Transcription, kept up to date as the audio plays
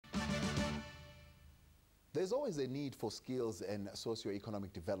There's always a need for skills and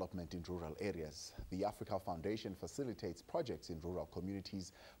socio-economic development in rural areas. The Africa Foundation facilitates projects in rural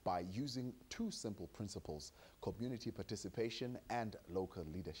communities by using two simple principles: community participation and local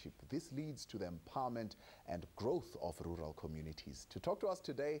leadership. This leads to the empowerment and growth of rural communities. To talk to us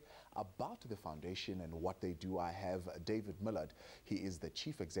today about the foundation and what they do, I have David Millard. He is the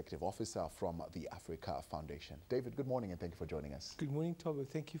Chief Executive Officer from the Africa Foundation. David, good morning and thank you for joining us. Good morning, Tobo.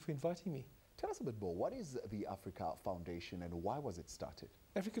 Thank you for inviting me. Tell us a bit more. What is the Africa Foundation and why was it started?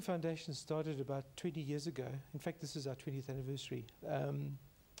 Africa Foundation started about 20 years ago. In fact, this is our 20th anniversary.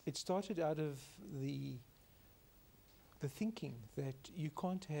 It started out of the thinking that you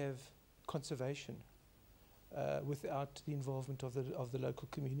can't have conservation without the involvement of the local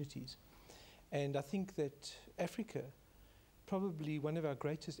communities. And I think that Africa, probably one of our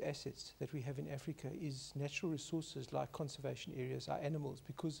greatest assets that we have in Africa is natural resources like conservation areas, our animals,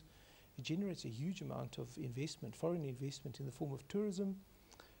 because it generates a huge amount of investment, foreign investment in the form of tourism,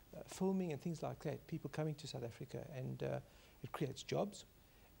 filming and things like that, people coming to South Africa, and it creates jobs.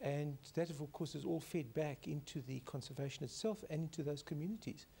 And that, of course, is all fed back into the conservation itself and into those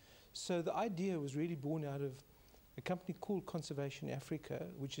communities. So the idea was really born out of a company called Conservation Africa,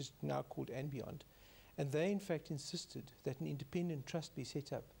 which is now called And Beyond. And they, in fact, insisted that an independent trust be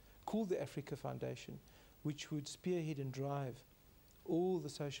set up, called the Africa Foundation, which would spearhead and drive all the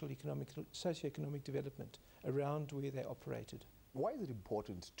socio-economic development around where they operated. Why is it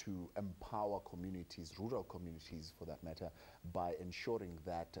important to empower communities, rural communities for that matter, by ensuring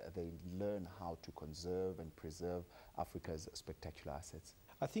that they learn how to conserve and preserve Africa's spectacular assets?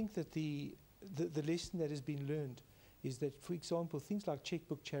 I think that the lesson that has been learned is that, for example, things like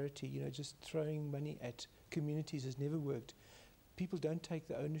checkbook charity, just throwing money at communities has never worked. People don't take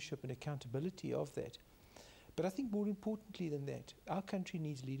the ownership and accountability of that. But I think more importantly than that, our country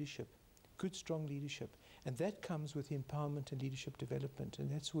needs leadership, good, strong leadership. And that comes with empowerment and leadership development. And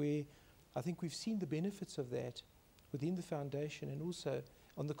that's where I think we've seen the benefits of that within the foundation and also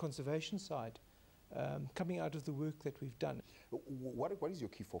on the conservation side, coming out of the work that we've done. What is your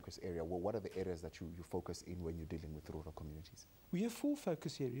key focus area? Well, what are the areas that you focus in when you're dealing with rural communities? We have 4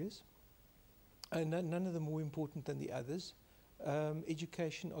 focus areas, and none of them more important than the others.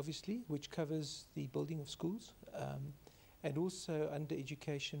 Education, obviously, which covers the building of schools. And also under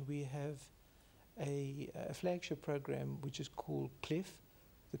education, we have a flagship program which is called CLEF,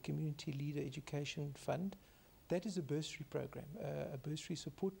 the Community Leader Education Fund. That is a bursary program, a bursary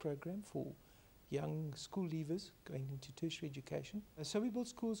support program for young school leavers going into tertiary education. So we build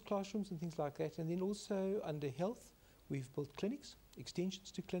schools, classrooms and things like that. And then also under health, we've built clinics,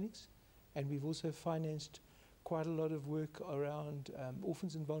 extensions to clinics, and we've also financed quite a lot of work around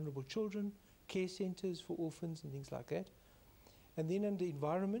orphans and vulnerable children, care centres for orphans and things like that. And then under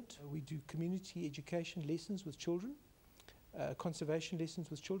environment, we do community education lessons with children, conservation lessons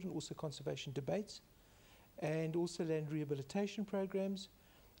with children, also conservation debates, and also land rehabilitation programs.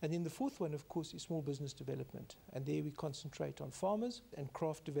 And then the 4th one, of course, is small business development. And there we concentrate on farmers and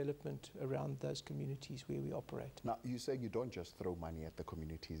craft development around those communities where we operate. Now, you're saying you don't just throw money at the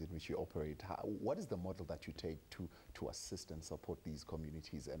communities in which you operate. What is the model that you take to assist and support these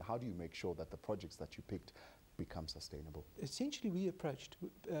communities? And how do you make sure that the projects that you picked become sustainable? Essentially, we approached,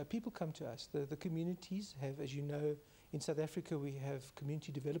 people come to us. The communities have, as you know, in South Africa, we have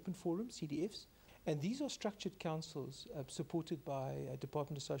community development forums, CDFs. And these are structured councils supported by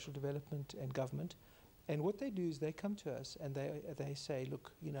Department of Social Development and government. And what they do is they come to us and they say,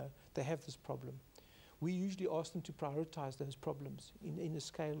 look, they have this problem. We usually ask them to prioritize those problems in a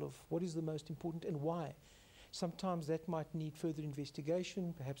scale of what is the most important and why. Sometimes that might need further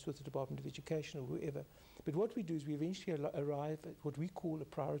investigation, perhaps with the Department of Education or whoever. But what we do is we eventually arrive at what we call a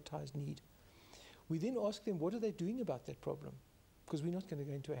prioritized need. We then ask them, what are they doing about that problem? Because we're not going to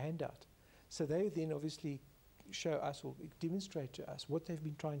go into a handout. So they then obviously show us or demonstrate to us what they've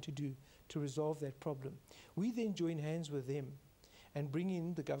been trying to do to resolve that problem. We then join hands with them and bring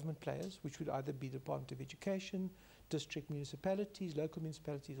in the government players, which would either be the Department of Education, district municipalities, local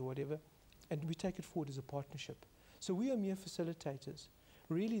municipalities or whatever, and we take it forward as a partnership. So we are mere facilitators.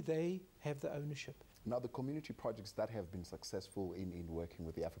 Really, they have the ownership. Now, the community projects that have been successful in working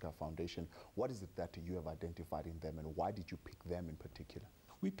with the Africa Foundation, what is it that you have identified in them and why did you pick them in particular?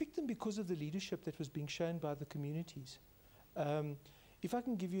 We picked them because of the leadership that was being shown by the communities. If I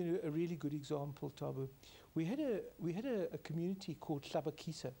can give you a really good example, Tabu, we had a community called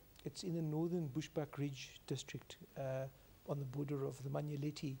Hlabakisa. It's in the northern Bushbuck Ridge district on the border of the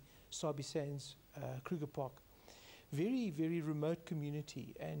Manyeleti, SABC, Kruger Park. Very, very remote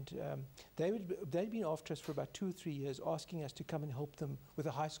community, and they'd been after us for about 2 or 3 years, asking us to come and help them with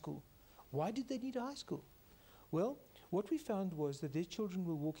a high school. Why did they need a high school? Well, what we found was that their children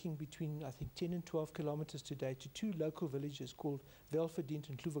were walking between, I think, 10 and 12 kilometers today to two local villages called Velverdient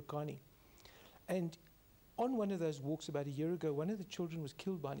and Kluvakani. And on one of those walks about a year ago, one of the children was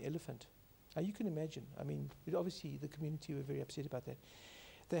killed by an elephant. Now you can imagine, I mean, obviously the community were very upset about that.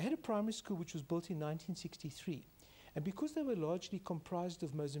 They had a primary school which was built in 1963. And because they were largely comprised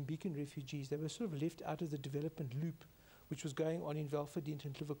of Mozambican refugees, they were sort of left out of the development loop which was going on in Velverdient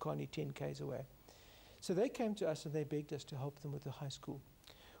and Kluvakani 10 k's away. So they came to us and they begged us to help them with the high school.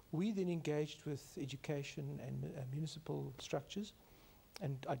 We then engaged with education and municipal structures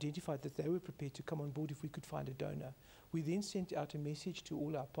and identified that they were prepared to come on board if we could find a donor. We then sent out a message to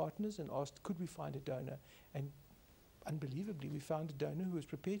all our partners and asked, could we find a donor? And unbelievably, we found a donor who was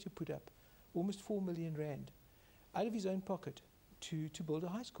prepared to put up almost 4 million rand out of his own pocket to build a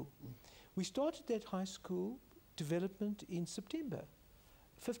high school. We started that high school development in September.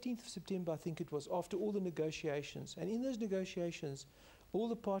 15th of September, I think it was, after all the negotiations. And in those negotiations, all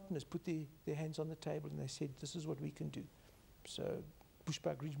the partners put their hands on the table and they said, this is what we can do. So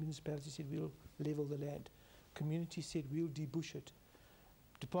Bushbuck Ridge Municipality said, we'll level the land. Community said, we'll debush it.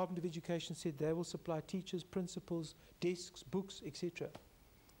 Department of Education said they will supply teachers, principals, desks, books, etc.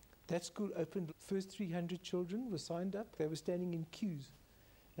 That school opened. First 300 children were signed up. They were standing in queues.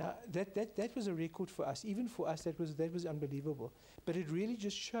 Now, that was a record for us. Even for us, that was unbelievable. But it really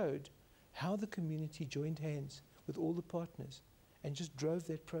just showed how the community joined hands with all the partners and just drove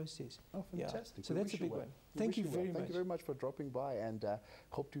that process. Oh, fantastic. Yeah. So that's a big one. Thank you very much. Thank you very much for dropping by, and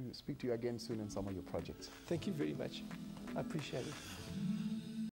hope to speak to you again soon in some of your projects. Thank you very much. I appreciate it.